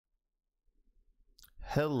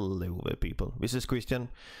Hello there people, this is Christian.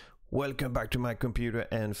 Welcome back to my computer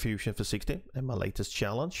and Fusion for 60 and my latest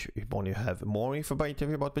challenge. If you want to have more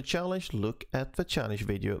information about the challenge, look at the challenge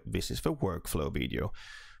video. This is the workflow video.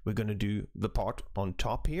 We're going to do the part on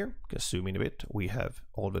top here. Just zoom in a bit. We have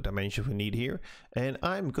all the dimensions we need here, and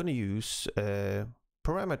I'm going to use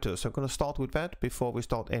parameters. I'm going to start with that before we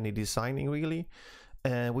start any designing really.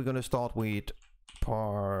 And we're going to start with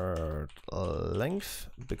part length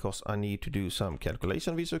because I need to do some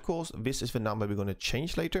calculation of this, of course. This is the number we're going to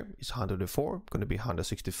change later. It's 104, going to be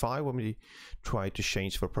 165 when we try to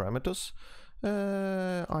change the parameters.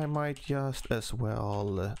 I might just as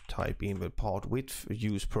well type in the part width,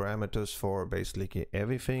 use parameters for basically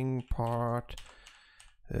everything. Part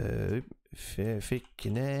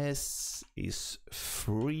thickness is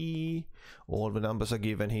 3. All the numbers are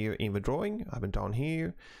given here in the drawing. I have it down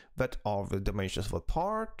here. That are the dimensions of a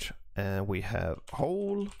part, and we have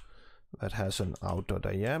hole that has an outer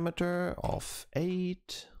diameter of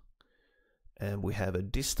 8, and we have a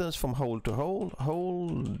distance from hole to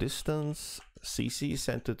hole distance cc,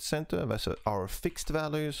 center to center. That's our fixed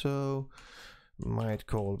value, so might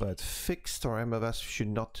call that fixed. Remember, that should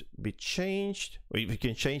not be changed. Or you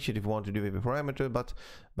can change it if you want to do it with a parameter, but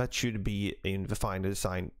that should be in the final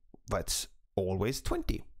design. That's always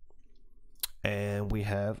 20. And we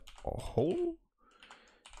have a hole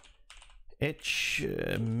edge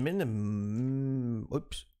minimum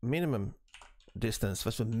distance.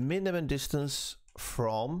 That's the minimum distance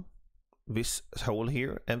from this hole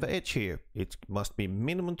here and the edge here. It must be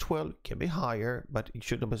minimum 12, can be higher, but it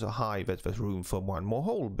shouldn't be so high that there's room for one more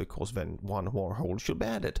hole, because then one more hole should be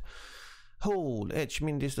added. Hole edge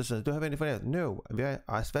min distance. Do you have anything else? No,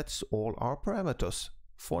 that's all our parameters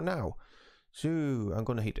for now. So I'm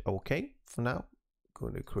gonna hit OK for now. I'm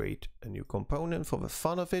gonna create a new component for the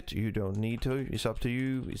fun of it. You don't need to, it's up to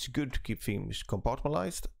you. It's good to keep things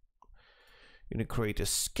compartmentalized. I'm gonna create a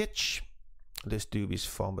sketch. Let's do this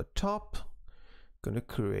from the top. Gonna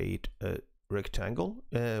create a rectangle.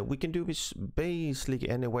 We can do this basically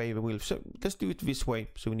any way we will. So let's do it this way.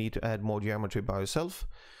 So we need to add more geometry by ourselves.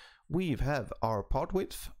 We have our part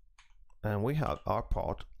width and we have our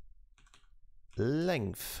part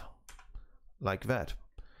length, like that.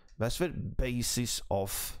 That's the basis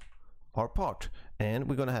of our part, and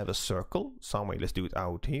we're gonna have a circle somewhere. Let's do it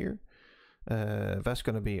out here. That's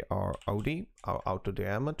gonna be our OD, our outer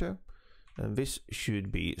diameter, and this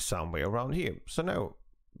should be somewhere around here. So now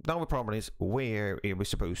the problem is, where are we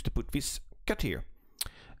supposed to put this cut here?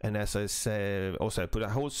 And as I said, also I put a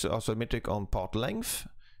whole metric on part length.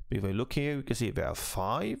 If we look here, you can see there are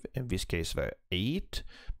 5, in this case there are 8,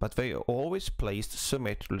 but they are always placed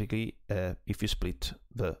symmetrically if you split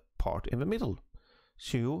the part in the middle.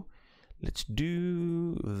 So let's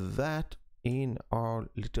do that in our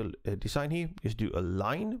little design here. Let's do a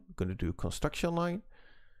line. We're going to do a construction line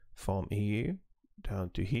from here down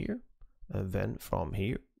to here, and then from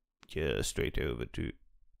here just straight over to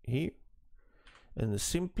here, and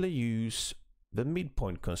simply use the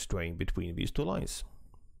midpoint constraint between these two lines.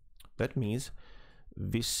 That means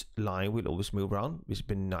this line will always move around. This has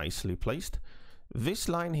been nicely placed. This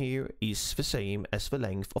line here is the same as the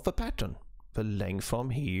length of a pattern. The length from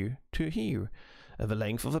here to here. And the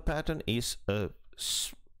length of the pattern is a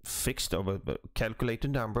fixed or a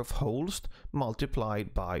calculated number of holes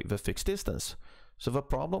multiplied by the fixed distance. So the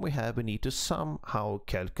problem we have, we need to somehow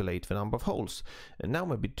calculate the number of holes. And now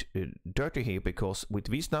I'm a bit dirty here, because with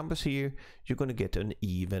these numbers here, you're going to get an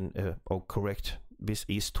even or correct. This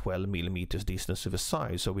is 12 millimeters distance to the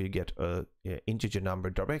side, so we get a integer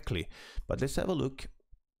number directly. But let's have a look.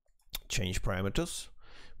 Change parameters.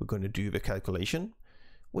 We're going to do the calculation.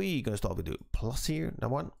 We're going to start with the plus here. Now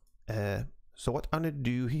one. So what I'm going to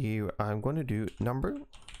do here, I'm going to do number.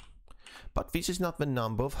 But this is not the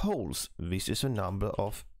number of holes. This is the number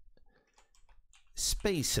of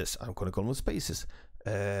spaces. I'm going to call them spaces.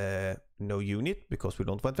 No unit, because we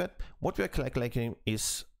don't want that. What we are calculating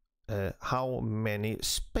is how many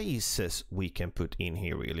spaces we can put in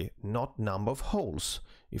here, really, not number of holes.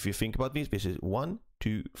 If you think about this, this is 1,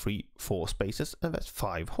 2, 3, 4 spaces, and that's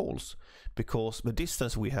 5 holes, because the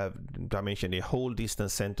distance we have dimension, the whole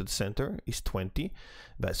distance center to center is 20.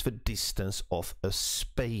 That's the distance of a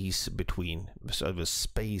space between, so the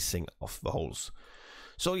spacing of the holes.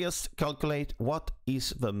 So just calculate what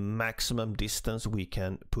is the maximum distance we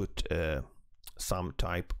can put some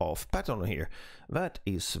type of pattern here. That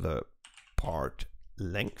is the part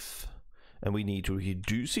length, and we need to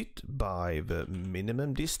reduce it by the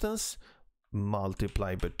minimum distance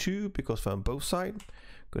multiplied by 2, because from both sides.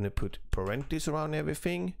 Going to put parentheses around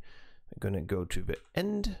everything. I'm going to go to the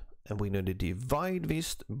end, and we're going to divide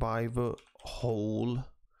this by the whole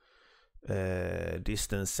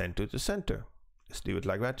distance center to center. Let's do it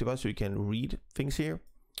like that so you can read things here.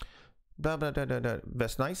 Blah, blah, blah, blah, blah.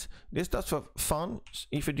 That's nice. This does for fun.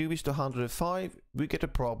 If we do this to 105, we get a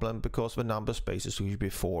problem because the number spaces should be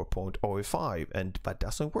 4.05 and that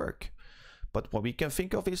doesn't work. But what we can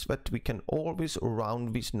think of is that we can always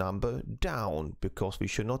round this number down because we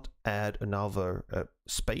should not add another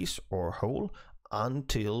space or hole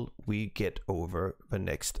until we get over the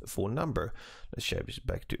next full number. Let's share this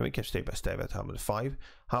back to, we can stay by step at 105.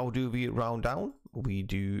 How do we round down? We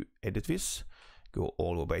do edit this, go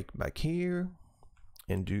all the way back here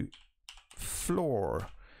and do floor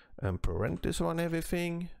and parentheses on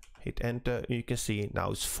everything. Hit enter. You can see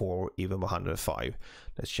now it's 4 even 105.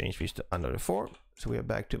 Let's change this to 104. So we are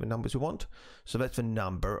back to the numbers we want. So that's the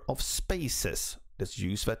number of spaces. Let's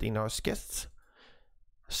use that in our sketch.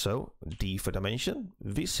 So D for dimension.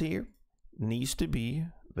 This here needs to be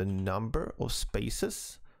the number of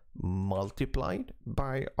spaces multiplied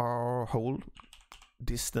by our whole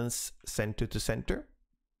distance center to center.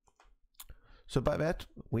 So by that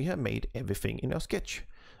we have made everything in our sketch.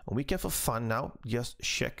 And we can, for fun now, just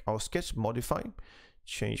check our sketch, modify,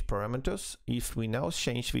 change parameters. If we now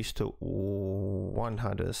change this to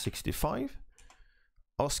 165,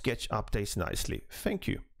 our sketch updates nicely. Thank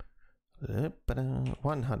you.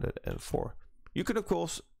 104. You could of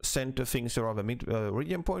course center things around the mid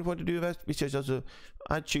region point. Want to do that? Which is just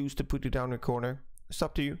I choose to put it down in the corner. It's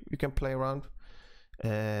up to you. You can play around.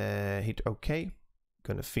 Hit OK.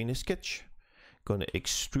 Gonna finish sketch. Gonna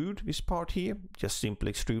extrude this part here. Just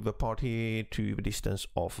simply extrude the part here to the distance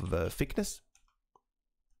of the thickness.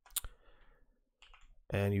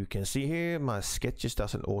 And you can see here my sketches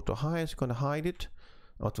doesn't auto hide. It's gonna hide it.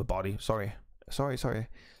 Not the body. Sorry.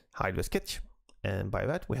 Hide the sketch. And by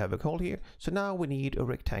that we have a call here. So now we need a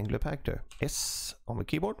rectangular pattern. S on the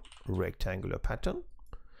keyboard. Rectangular pattern.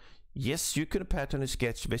 Yes, you can pattern a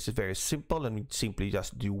sketch. This is very simple and simply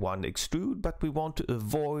just do one extrude, but we want to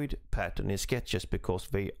avoid patterning sketches because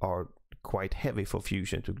they are quite heavy for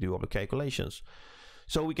Fusion to do all the calculations.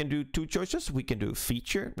 So we can do two choices. We can do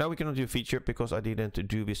feature. Now we cannot do feature because I didn't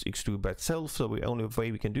do this extrude by itself. So the only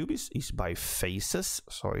way we can do this is by faces.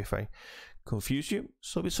 Sorry if I confuse you.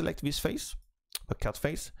 So we select this face, the cut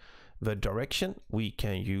face. The direction, we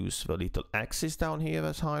can use the little axis down here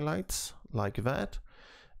as highlights like that.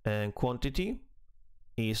 And quantity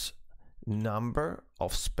is number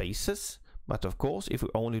of spaces, but of course if we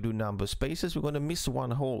only do number of spaces we're going to miss one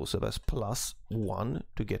hole, so that's +1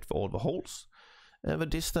 to get all the holes. And the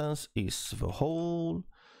distance is the whole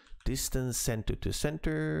distance center to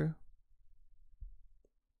center.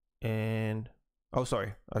 And oh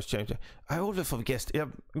sorry, I was changing. I always forget. Yeah,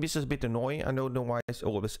 this is a bit annoying. I don't know why it's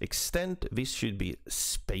always extent. This should be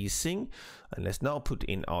spacing. And let's now put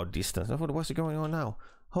in our distance. What's going on now?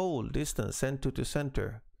 Whole distance center to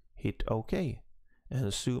center. Hit OK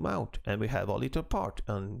and zoom out, and we have our little part.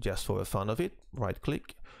 And just for the fun of it, right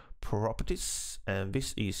click, properties, and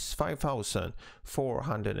this is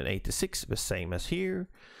 5486, the same as here.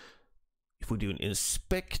 If we do an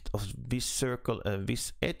inspect of this circle and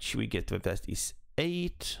this edge, we get that is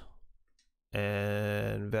 8,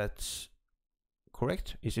 and that's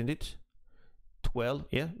correct, isn't it? 12,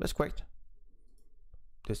 yeah, that's correct.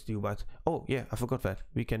 Let's do that. Oh yeah, I forgot that.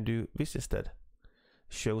 We can do this instead.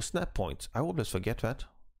 Show snap points. I always forget that.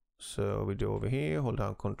 So we do over here, hold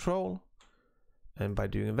down Control, and by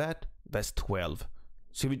doing that, that's 12.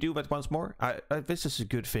 So we do that once more. This is a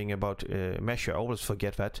good thing about measure. I always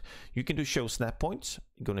forget that. You can do show snap points.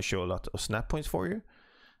 I'm going to show a lot of snap points for you.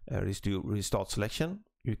 Let's do restart selection.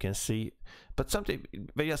 You can see, but sometimes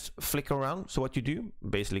they just flick around. So what you do,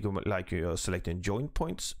 basically like you're selecting joint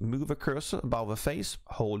points, move a cursor above the face,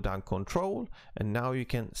 hold down Control, and now you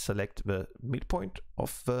can select the midpoint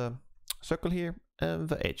of the circle here, and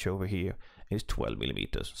the edge over here is 12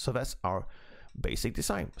 millimeters. So that's our basic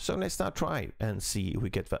design. So let's now try and see if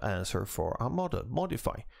we get the answer for our model.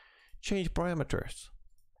 Modify, change parameters,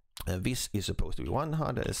 and this is supposed to be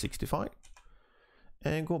 165.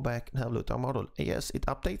 And go back and have a look at our model. Yes, it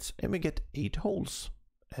updates and we get 8 holes.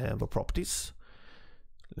 And the properties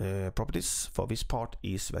for this part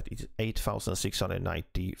is that it is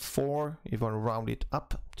 8694. If you want to round it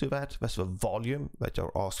up to that, that's the volume that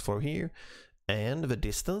you're asked for here. And the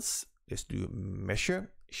distance, let's do measure,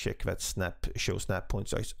 check that show snap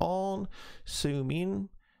points is on, zoom in.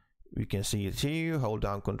 We can see it here, hold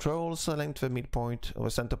down Control, select the midpoint or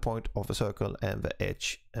center point of the circle and the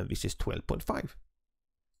edge, and this is 12.5.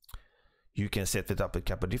 You can set it up a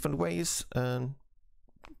couple of different ways, and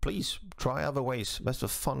please try other ways. That's the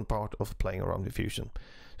fun part of playing around with Fusion.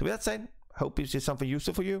 So with that said, Hope this is something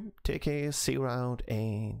useful for you. Take care, see you around,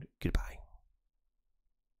 and goodbye.